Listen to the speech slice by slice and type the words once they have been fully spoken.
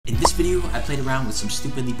this video, I played around with some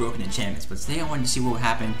stupidly broken enchantments, but today I wanted to see what would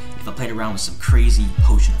happen if I played around with some crazy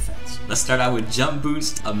potion effects. Let's start out with jump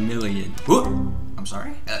boost 1,000,000. Whoop! I'm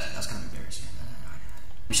sorry? That's kind of embarrassing.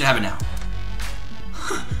 We should have it now.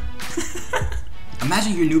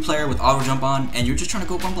 Imagine you're a new player with auto jump on, and you're just trying to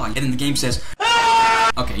go one block, and then the game says,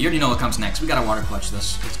 okay, you already know what comes next. We gotta water clutch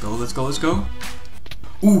this. Let's go, let's go, let's go.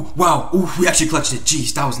 Ooh, wow, ooh, we actually clutched it.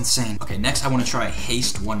 Jeez, that was insane. Okay, next I want to try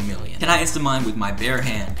haste 1,000,000. Can I insta-mine with my bare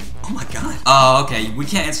hand? Oh my god. Oh, okay, we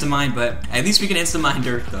can't insta-mine, but at least we can insta-mine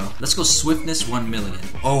dirt, though. Let's go swiftness 1,000,000.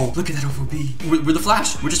 Oh, look at that OVB. We're the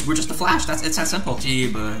Flash. We're just the Flash. It's that simple.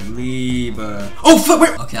 Jeeba, Liba. Oh,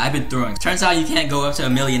 footwear. Okay, I've been throwing. Turns out you can't go up to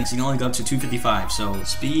 1,000,000, so you can only go up to 255. So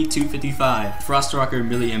speed 255. Frostrocker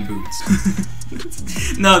 1,000,000 boots.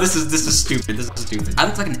 No, this is stupid. This is stupid. I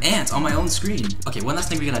look like an ant on my own screen. Okay, one last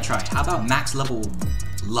thing we gotta try. How about max level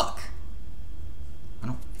luck? I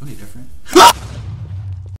don't feel any different.